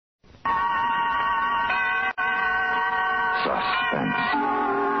Suspense.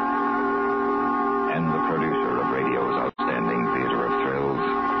 And the producer of radio's outstanding theater of thrills,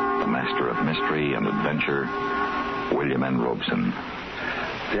 the master of mystery and adventure, William N. Robeson.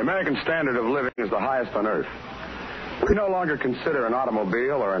 The American standard of living is the highest on earth. We no longer consider an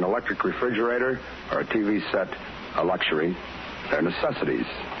automobile or an electric refrigerator or a TV set a luxury. They're necessities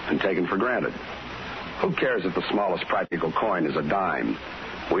and taken for granted. Who cares if the smallest practical coin is a dime?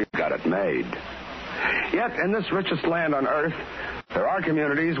 We've got it made. Yet, in this richest land on earth, there are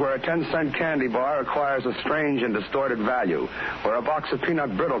communities where a 10-cent candy bar acquires a strange and distorted value, where a box of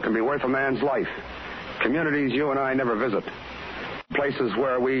peanut brittle can be worth a man's life. Communities you and I never visit. Places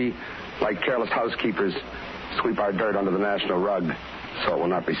where we, like careless housekeepers, sweep our dirt under the national rug so it will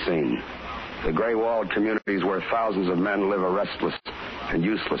not be seen. The gray-walled communities where thousands of men live a restless and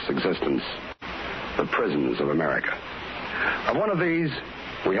useless existence. The prisons of America. Of one of these,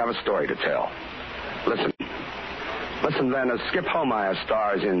 we have a story to tell. Listen. Listen then as Skip Homeyer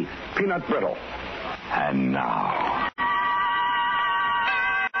stars in Peanut Brittle. And now,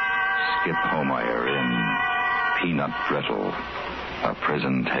 Skip Homeyer in Peanut Brittle, a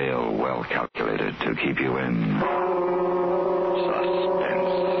prison tale well calculated to keep you in suspense.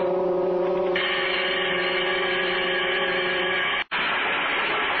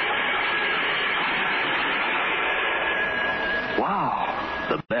 Wow,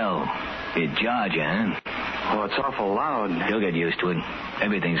 the bell. It jarred you, huh? Oh, it's awful loud. You'll get used to it.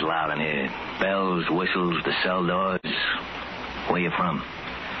 Everything's loud in here. Bells, whistles, the cell doors. Where you from?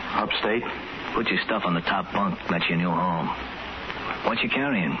 Upstate? Put your stuff on the top bunk. That's your new home. What you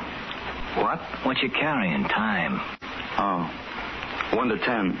carrying? What? What you carrying? Time. Oh, 1 to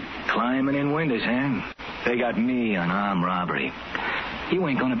 10. Climbing in windows, huh? They got me on armed robbery. You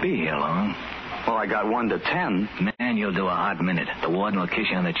ain't gonna be here long. Well, I got 1 to 10. Man, you'll do a hot minute. The warden will kiss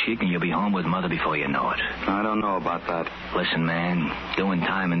you on the cheek and you'll be home with Mother before you know it. I don't know about that. Listen, man, doing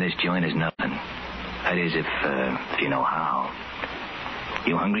time in this joint is nothing. That is, if you know how.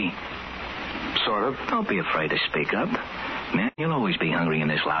 You hungry? Sort of. Don't be afraid to speak up. Man, you'll always be hungry in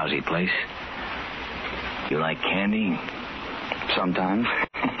this lousy place. You like candy? Sometimes.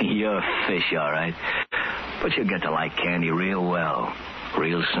 You're a fish, all right. But you'll get to like candy real well,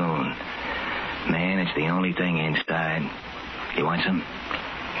 real soon. Man, it's the only thing inside. You want some?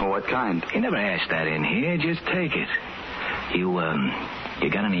 Well, what kind? You never asked that in here. Just take it. You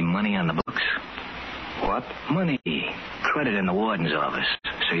got any money on the books? What? Money. Credit in the warden's office,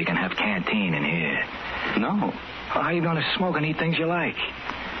 so you can have canteen in here. No. Well, how are you going to smoke and eat things you like?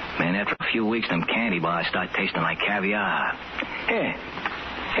 Man, after a few weeks, them candy bars start tasting like caviar. Here,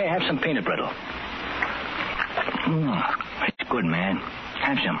 have some peanut brittle. It's good, man.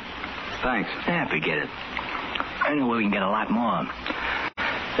 Have some. Thanks. Forget it. I know we can get a lot more.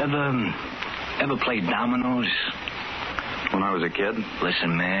 Ever played dominoes? When I was a kid?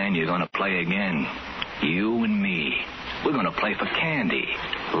 Listen, man, you're going to play again. You and me. We're going to play for candy.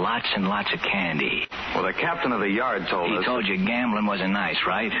 Lots and lots of candy. Well, the captain of the yard told us... He told you gambling wasn't nice,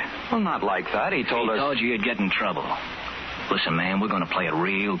 right? Well, not like that. He told you you'd get in trouble. Listen, man, we're going to play it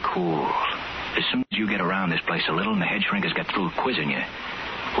real cool. As soon as you get around this place a little and the head shrinkers get through quizzing you,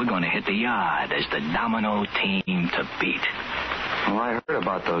 we're going to hit the yard as the domino team to beat. Well, I heard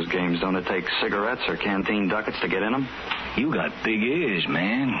about those games. Don't it take cigarettes or canteen ducats to get in them? You got big ears,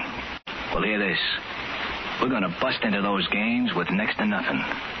 man. Well, hear this. We're going to bust into those games with next to nothing.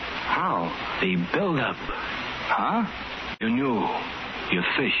 How? The build-up. Huh? You knew. You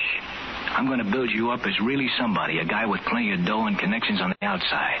fish. I'm going to build you up as really somebody, a guy with plenty of dough and connections on the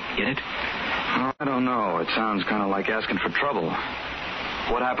outside. Get it? Well, I don't know. It sounds kind of like asking for trouble.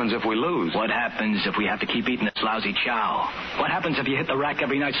 What happens if we lose? What happens if we have to keep eating this lousy chow? What happens if you hit the rack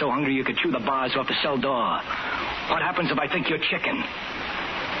every night so hungry you could chew the bars off the cell door? What happens if I think you're chicken?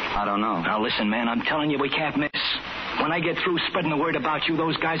 I don't know. Now, listen, man, I'm telling you we can't miss. When I get through spreading the word about you,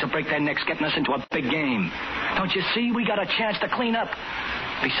 those guys will break their necks getting us into a big game. Don't you see? We got a chance to clean up.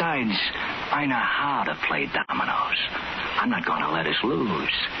 Besides, I know how to play dominoes. I'm not going to let us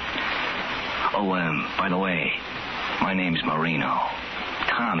lose. Oh, by the way, my name's Marino.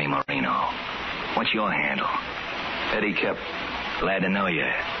 Tommy Marino. What's your handle? Eddie Kip. Glad to know you,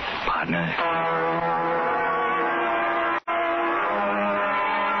 partner.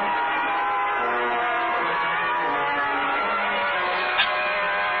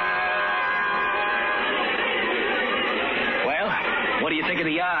 What do you think of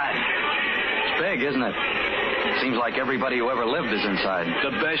the yard? It's big, isn't it? Seems like everybody who ever lived is inside.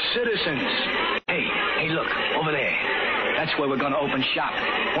 The best citizens. Hey, look, over there. That's where we're going to open shop.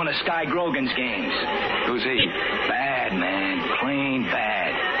 One of Sky Grogan's games. Who's he? Bad, man. Plain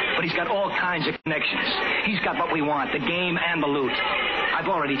bad. but he's got all kinds of connections. He's got what we want, the game and the loot. I've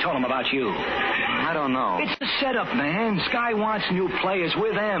already told him about you. I don't know. It's a setup, man. Sky wants new players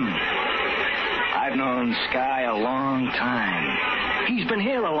with him. I've known Sky a long time. He's been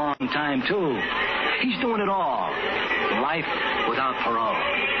here a long time, too. He's doing it all. Life without parole.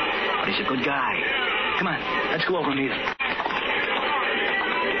 But he's a good guy. Come on, let's go over and meet him.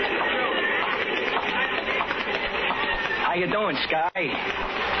 How you doing,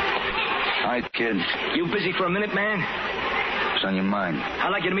 Sky? Hi, kid. You busy for a minute, man? What's on your mind? I'd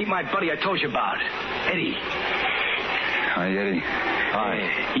like you to meet my buddy I told you about, Eddie. Hi, Eddie.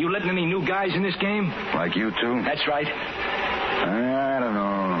 Hi. You letting any new guys in this game? Like you two? That's right. I don't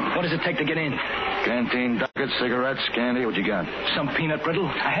know. What does it take to get in? Canteen ducats, cigarettes, candy. What you got? Some peanut brittle,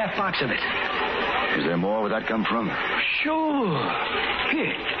 a half box of it. Is there more? Where'd that come from? Sure.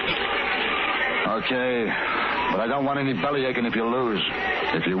 Here. Okay. But I don't want any belly aching if you lose.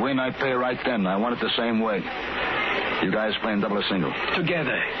 If you win, I pay right then. I want it the same way. You guys playing double or single?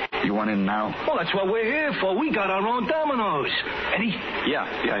 Together. You want in now? Well, that's what we're here for. We got our own dominoes. Eddie? Yeah,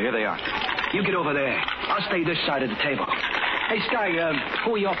 here they are. You get over there. I'll stay this side of the table. Hey, Sky,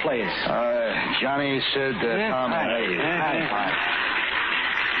 who are your players? Johnny, Sid, Tom. Hi.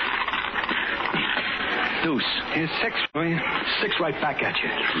 Deuce. Here's 6 for you. 6 right back at you.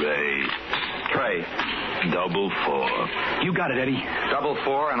 Trey. Double 4. You got it, Eddie. Double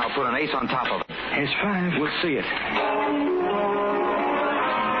 4, and I'll put an ace on top of it. Here's 5. We'll see it.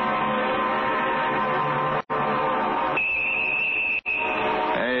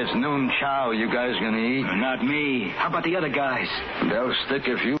 Hey, it's noon chow. You guys gonna eat? Not me. How about the other guys? They'll stick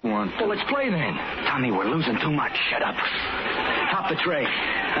if you want to. Well, let's play then. Tommy, we're losing too much. Shut up. Top the tray.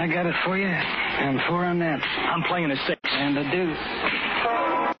 I got it for you. And 4 on that. I'm playing a 6. And a deuce.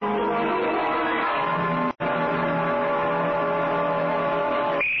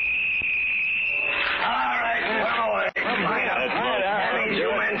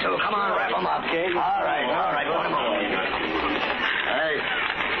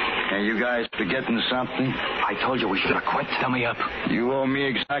 You guys forgetting something? I told you we should have quit. Tell me up. You owe me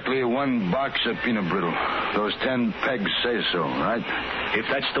exactly 1 box of peanut brittle. Those 10 pegs say so, right? If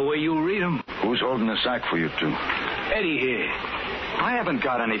that's the way you read them. Who's holding the sack for you two? Eddie here. I haven't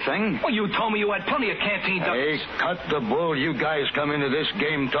got anything. Well, you told me you had plenty of canteen Hey, ducats. cut the bull. You guys come into this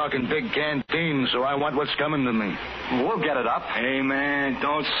game talking big canteen, so I want what's coming to me. We'll get it up. Hey, man,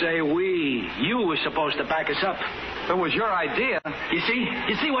 don't say we. You were supposed to back us up. It was your idea. You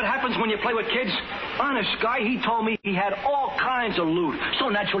see what happens when you play with kids? Honest, Guy, he told me he had all kinds of loot. So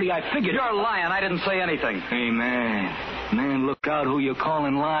naturally, I figured... You're lying. I didn't say anything. Hey, man, look out who you're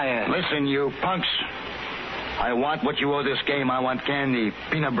calling liar. Listen, you punks. I want what you owe this game. I want candy,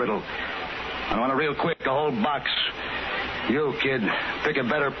 peanut brittle. I want it real quick, a whole box. You, kid, pick a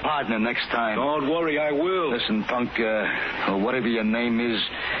better partner next time. Don't worry, I will. Listen, punk, or whatever your name is,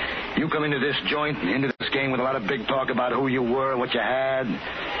 you come into this joint, into this game with a lot of big talk about who you were, what you had.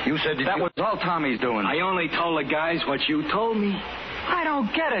 You said that was all Tommy's doing. I only told the guys what you told me. I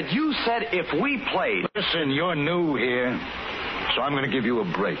don't get it. You said if we played. Listen, you're new here, so I'm going to give you a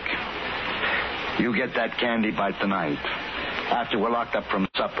break. You get that candy by tonight. After we're locked up from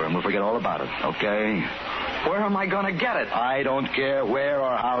supper, and we'll forget all about it, okay? Where am I going to get it? I don't care where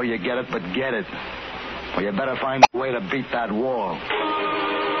or how you get it, but get it. Or you better find a way to beat that wall.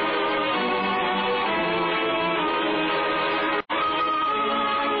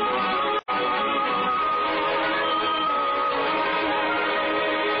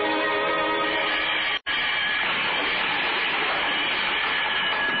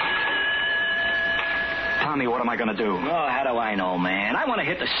 Tommy, what am I going to do? Oh, how do I know, man? I want to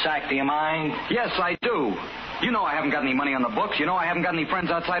hit the sack, do you mind? Yes, I do. You know I haven't got any money on the books. You know I haven't got any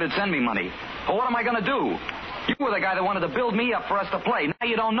friends outside who'd send me money. Well, what am I going to do? You were the guy that wanted to build me up for us to play. Now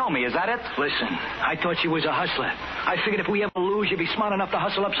you don't know me. Is that it? Listen, I thought you was a hustler. I figured if we ever lose, you'd be smart enough to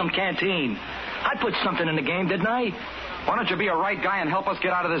hustle up some canteen. I put something in the game, didn't I? Why don't you be a right guy and help us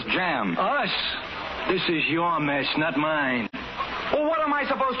get out of this jam? Us? This is your mess, not mine. Well, what am I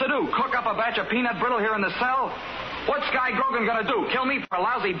supposed to do? Cook up a batch of peanut brittle here in the cell? What's Sky Grogan going to do? Kill me for a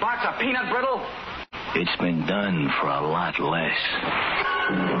lousy box of peanut brittle? It's been done for a lot less.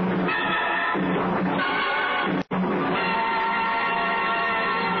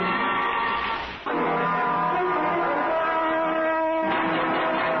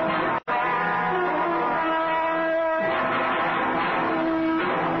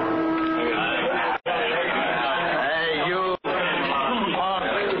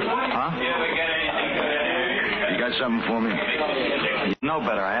 Something for me? You know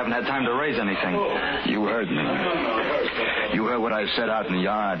better. I haven't had time to raise anything. You heard me. You heard what I said out in the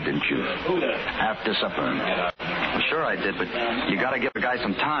yard, didn't you? After supper. Well, sure I did, but you got to give the guy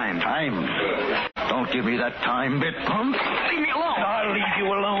some time. Time? Don't give me that time bit, punk. Leave me alone. I'll leave you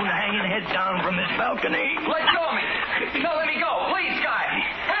alone, hanging head down from this balcony. Let go of me. No, let me go. Please, Guy.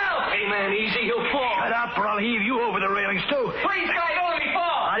 Help! Hey, man, easy. You'll fall. Shut up, or I'll heave you over the railings, too. Please, Guy, don't let me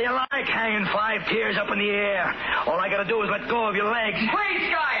fall. How do you like hanging 5 tiers up in the air? All I gotta do is let go of your legs. Please,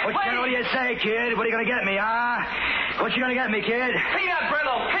 Guy, What do you say, kid? What are you gonna get me, huh? What you gonna get me, kid? Peanut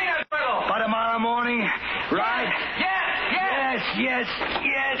brittle. By tomorrow morning, right? Yes.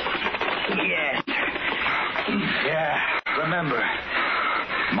 Yeah. Remember,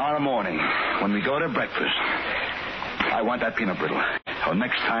 tomorrow morning, when we go to breakfast, I want that peanut brittle. So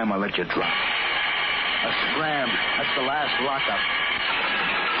next time I'll let you drop. A scram. That's the last lockup.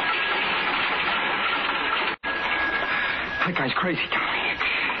 That guy's crazy,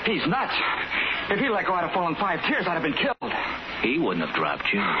 Tommy. He's nuts. If he let go, I'd have fallen 5 tiers. I'd have been killed. He wouldn't have dropped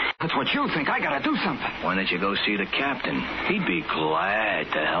you. That's what you think. I gotta do something. Why don't you go see the captain? He'd be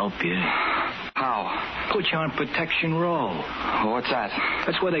glad to help you. How? Put you on protection roll. What's that?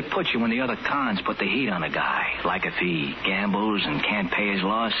 That's where they put you when the other cons put the heat on a guy. Like if he gambles and can't pay his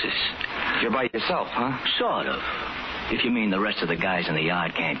losses. You're by yourself, huh? Sort of. If you mean the rest of the guys in the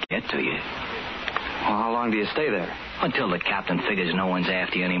yard can't get to you. Well, how long do you stay there? Until the captain figures no one's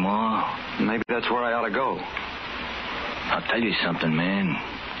after you anymore. Maybe that's where I ought to go. I'll tell you something, man.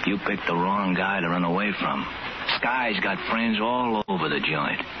 You picked the wrong guy to run away from. Sky's got friends all over the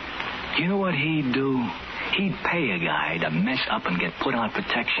joint. Do you know what he'd do? He'd pay a guy to mess up and get put on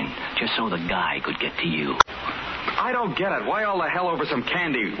protection just so the guy could get to you. I don't get it. Why all the hell over some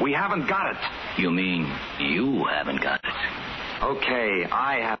candy? We haven't got it. You mean you haven't got it? Okay,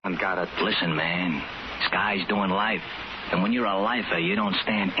 I haven't got it. Listen, man. Sky's doing life. And when you're a lifer, you don't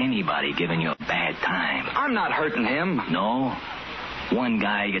stand anybody giving you a bad time. I'm not hurting him. No? One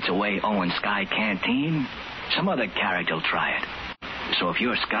guy gets away owing Sky Canteen, some other character will try it. So if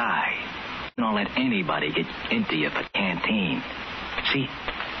you're Sky, don't let anybody get into you for Canteen. See?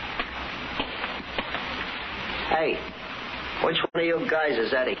 Hey, which one of you guys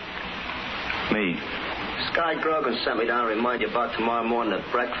is Eddie? Me. Sky Grogan sent me down to remind you about tomorrow morning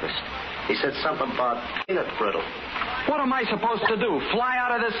at breakfast. He said something about peanut brittle. What am I supposed to do? Fly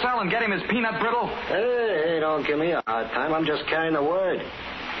out of this cell and get him his peanut brittle? Hey, don't give me a hard time. I'm just carrying the word.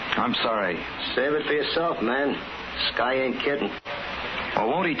 I'm sorry. Save it for yourself, man. Sky ain't kidding. Well,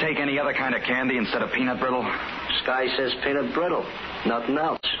 won't he take any other kind of candy instead of peanut brittle? Sky says peanut brittle. Nothing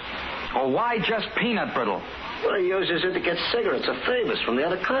else. Well, why just peanut brittle? Well, he uses it to get cigarettes or favors from the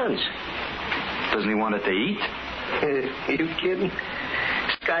other cons. Doesn't he want it to eat? You kidding?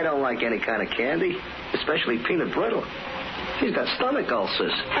 Sky don't like any kind of candy, especially peanut brittle. He's got stomach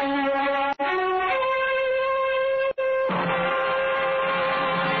ulcers.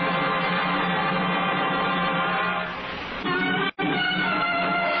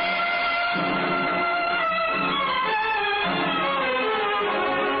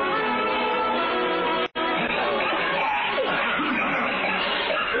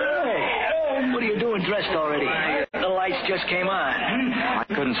 What are you doing dressed already? The lights just came on. I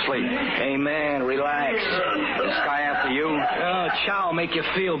couldn't sleep. Hey, man, relax. Is Sky after you? Oh, chow will make you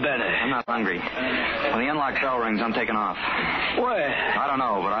feel better. I'm not hungry. When the unlock bell rings, I'm taking off. Where? I don't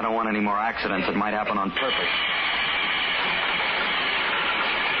know, but I don't want any more accidents that might happen on purpose.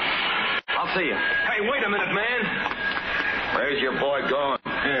 I'll see you. Hey, wait a minute, man. Where's your boy going?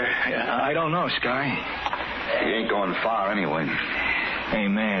 I don't know, Sky. He ain't going far anyway. Hey,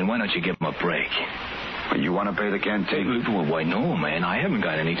 man, why don't you give him a break? You want to pay the canteen? Well, why, no, man. I haven't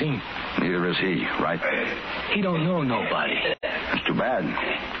got anything. Neither is he, right? He don't know nobody. That's too bad.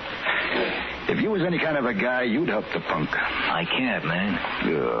 If you was any kind of a guy, you'd help the punk. I can't, man.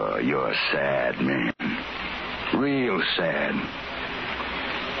 You're sad, man. Real sad.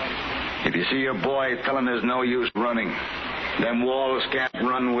 If you see your boy, tell him there's no use running. Them walls can't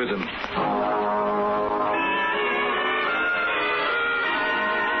run with him.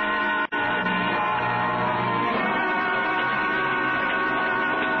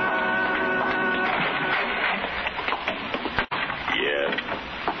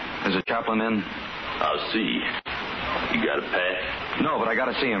 Is the chaplain in? I'll see. You got a pass? No, but I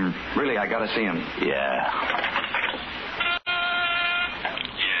gotta see him. Really, I gotta see him. Yeah.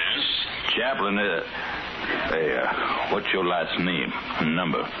 Yes. Chaplain, what's your last name and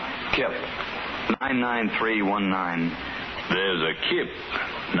number? Kip. 99319. There's a Kip.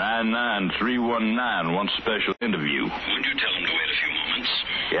 99319 wants special interview. Would you tell him to wait a few moments?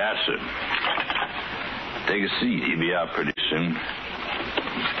 Yes, sir. Take a seat. He'll be out pretty soon.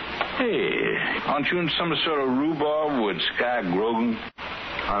 Hey, aren't you in some sort of rhubarb with Sky Grogan?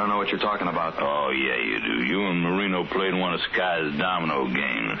 I don't know what you're talking about. Oh, yeah, you do. You and Marino played one of Sky's domino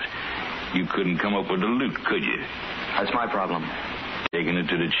games. You couldn't come up with the loot, could you? That's my problem. Taking it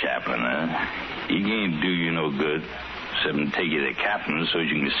to the chaplain, huh? He can't do you no good, except to take you to the captain so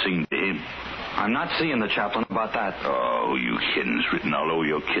you can sing to him. I'm not seeing the chaplain about that. Oh, you kidding. It's written all over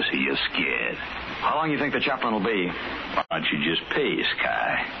your kisser. You're scared. How long do you think the chaplain will be? Why don't you just pay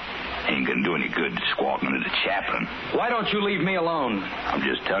Sky? Ain't gonna do any good squawking to the chaplain. Why don't you leave me alone? I'm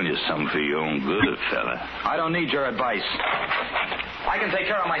just telling you something for your own good, fella. I don't need your advice. I can take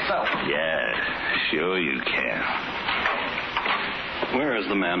care of myself. Yeah, sure you can. Where is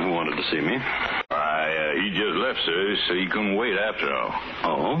the man who wanted to see me? Why, he just left, sir, so he couldn't wait after all.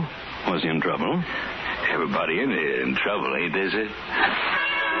 Oh? Was he in trouble? Everybody in here in trouble, ain't they, sir?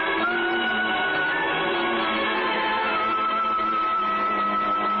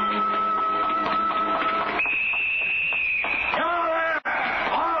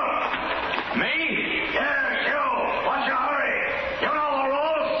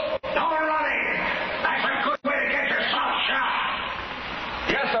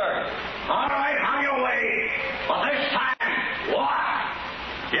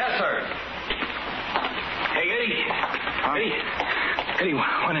 Eddie,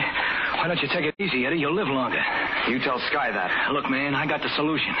 why don't you take it easy, Eddie? You'll live longer. You tell Sky that. Look, man, I got the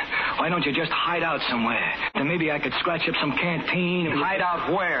solution. Why don't you just hide out somewhere? Then maybe I could scratch up some canteen. Hide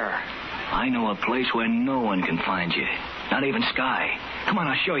out where? I know a place where no one can find you. Not even Sky. Come on,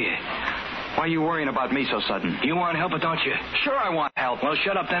 I'll show you. Why are you worrying about me so sudden? You want help, or don't you? Sure I want help. Well,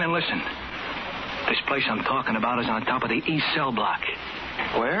 shut up then and listen. This place I'm talking about is on top of the east cell block.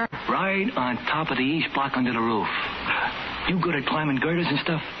 Where? Right on top of the east block under the roof. You good at climbing girders and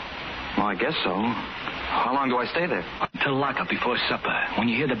stuff? Well, I guess so. How long do I stay there? Until lockup before supper. When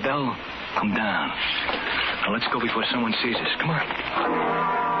you hear the bell, come down. Now, let's go before someone sees us. Come on.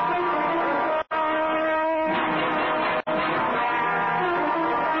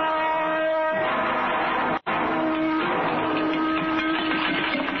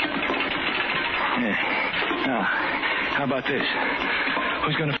 How about this?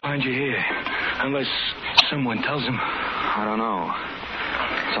 Who's going to find you here? Unless someone tells them. I don't know.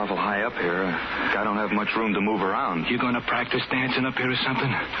 It's awful high up here. I don't have much room to move around. You going to practice dancing up here or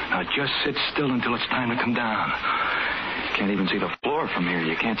something? Now, just sit still until it's time to come down. You can't even see the floor from here.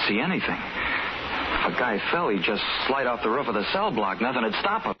 You can't see anything. If a guy fell, he'd just slide off the roof of the cell block. Nothing would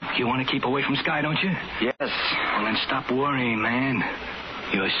stop him. You want to keep away from Sky, don't you? Yes. Well, then stop worrying, man.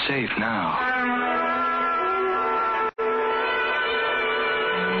 You're safe now.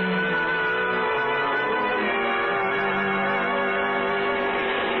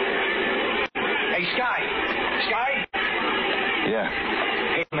 Sky? Yeah.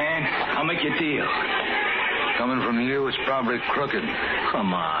 Hey, man, I'll make you a deal. Coming from you, it's probably crooked.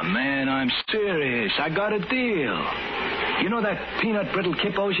 Come on, man, I'm serious. I got a deal. You know that peanut brittle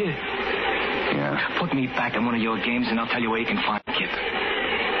Kip owes you? Yeah. Put me back in one of your games, and I'll tell you where you can find Kip.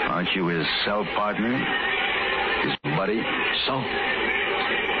 Aren't you his cell partner? His buddy? So?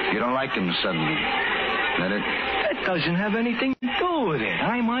 You don't like him suddenly. That it? That doesn't have anything to do with it.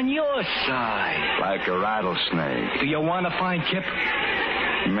 I'm on your side. Like a rattlesnake. Do you want to find Kip?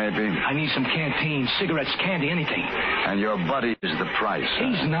 Maybe. I need some canteen, cigarettes, candy, anything. And your buddy is the price.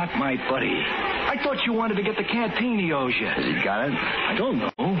 He's not my buddy. I thought you wanted to get the canteen he owes you. Has he got it? I don't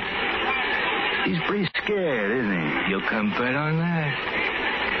know. He's pretty scared, isn't he? You can bet on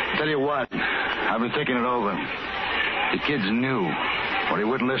that. Tell you what, I've been thinking it over. The kid's new, or he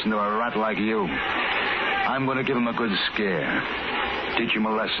wouldn't listen to a rat like you. I'm going to give him a good scare. Teach him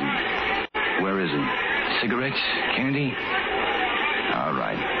a lesson. Where is he? Cigarettes, candy. All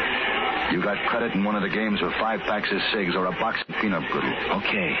right. You got credit in one of the games for 5 packs of cigs or a box of peanut brittle.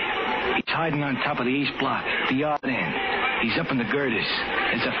 Okay. He's hiding on top of the east block, the yard end. He's up in the girders.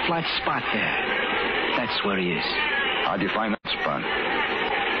 There's a flat spot there. That's where he is. How'd you find that spot?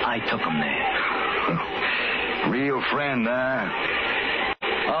 I took him there. Real friend, huh?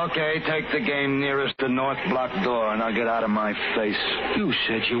 Okay, take the game nearest the north block door, and I'll get out of my face. You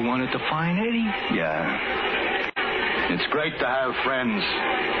said you wanted to find Eddie? Yeah. It's great to have friends.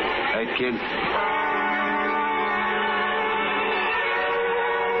 Hey, kid.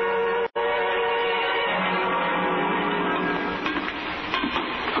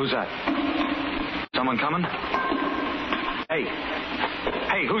 Who's that? Someone coming? Hey.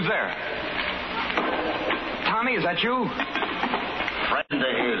 Hey, who's there? Tommy, is that you? Friend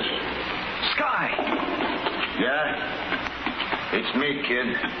of his. Sky. Yeah? It's me,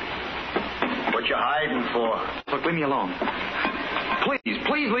 kid. What you hiding for? Look, leave me alone.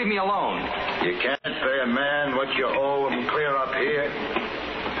 Please leave me alone. You can't pay a man what you owe him clear up here.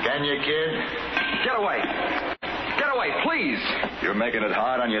 Can you, kid? Get away. Get away, please. You're making it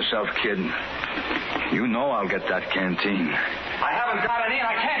hard on yourself, kid. You know I'll get that canteen. I haven't got any and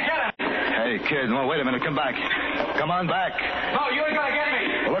I can't get it. Hey, kid, no, wait a minute. Come back. Come on back. No, you ain't gonna get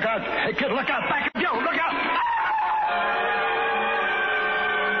me. Look out. Hey, kid, look out. Back up, you. Look out.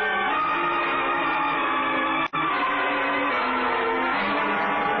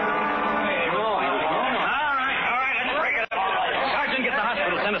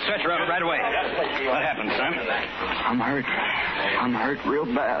 Send a stretcher up right away. What happened, son? I'm hurt. I'm hurt real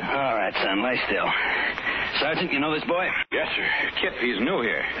bad. All right, son, lie still. Sergeant, you know this boy? Yes, sir. Kip, he's new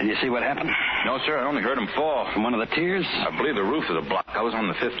here. Did you see what happened? No, sir. I only heard him fall. From one of the tiers? I believe the roof of the block. I was on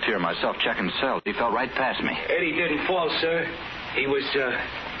the 5th tier myself checking cells. He fell right past me. Eddie didn't fall, sir. He was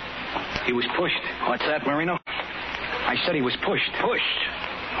pushed. What's that, Marino? I said he was pushed. Pushed?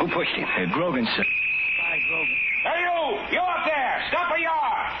 Who pushed him? Grogan, sir. Hi, Grogan. Hey, you! You up there! Stop where you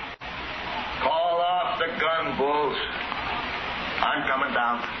are! Call off the gun, Bulls. I'm coming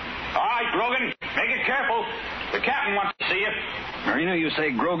down. All right, Grogan. Make it careful. The captain wants to see you. Marino, you say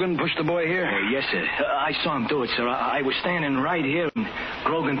Grogan pushed the boy here? Yes, sir. I saw him do it, sir. I was standing right here, and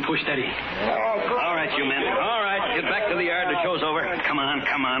Grogan pushed Eddie. All right, you men. All right, get back to the yard. The show's over. Come on.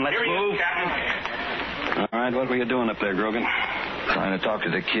 Let's move. Captain. All right, what were you doing up there, Grogan? Trying to talk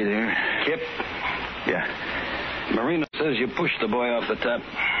to the kid here. Kip? Yeah. Marino says you pushed the boy off the top.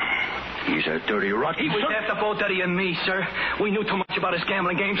 He's a dirty rotten. He was after both Eddie and me, sir. We knew too much about his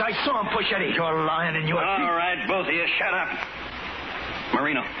gambling games. I saw him push Eddie. You're lying and you're... All right, both of you, shut up.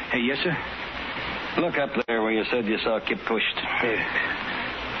 Marino. Hey, yes, sir? Look up there where you said you saw Kip pushed.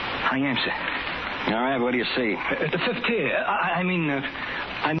 I am, sir. All right, what do you see? The 5th tier. I mean the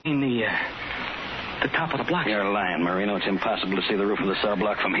top of the block. You're lying, Marino. It's impossible to see the roof of the cell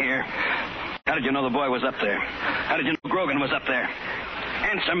block from here. How did you know the boy was up there? How did you know Grogan was up there?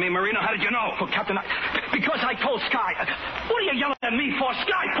 Answer me, Marino. How did you know? Oh, Captain, because I told Sky. What are you yelling at me for?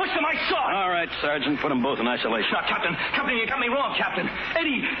 Sky pushed him, I saw it. All right, Sergeant. Put them both in isolation. No, Captain, you got me wrong, Captain.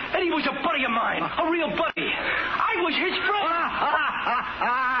 Eddie was a buddy of mine. A real buddy. I was his friend.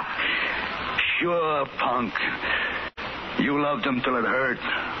 Sure, punk. You loved him till it hurt.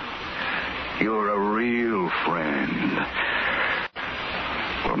 You're a real friend.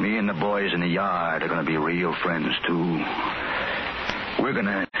 Well, me and the boys in the yard are going to be real friends, too. We're going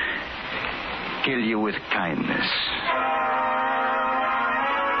to kill you with kindness.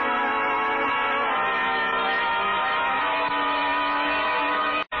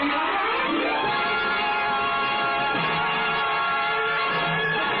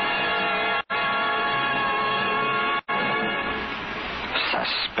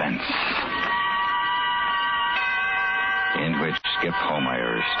 Suspense. In which Skip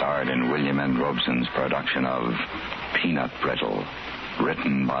Homeyer starred in William N. Robeson's production of Peanut Brittle,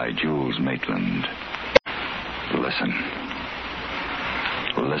 written by Jules Maitland.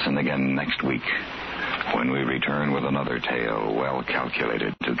 Listen again next week when we return with another tale well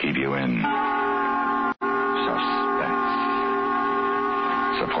calculated to keep you in suspense.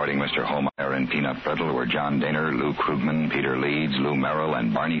 Supporting Mr. Homeyer in Peanut Brittle were John Daner, Lou Krugman, Peter Leeds, Lou Merrill,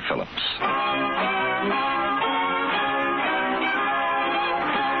 and Barney Phillips.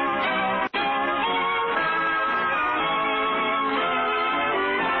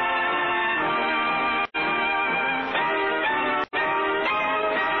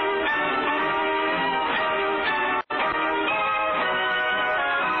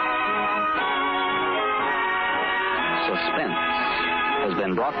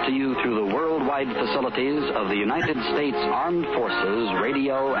 Brought to you through the worldwide facilities of the United States Armed Forces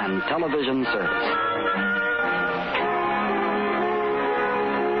Radio and Television Service.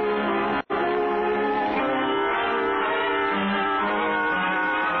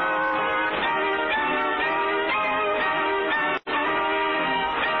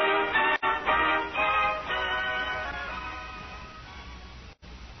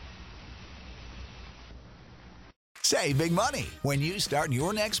 Save big money when you start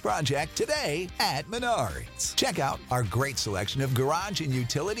your next project today at Menards. Check out our great selection of garage and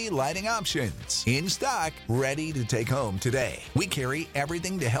utility lighting options. In stock, ready to take home today. We carry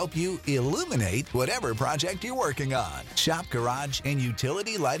everything to help you illuminate whatever project you're working on. Shop garage and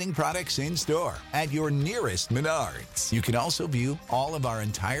utility lighting products in store at your nearest Menards. You can also view all of our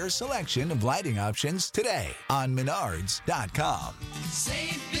entire selection of lighting options today on Menards.com.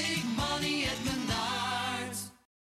 Save big money at Menards.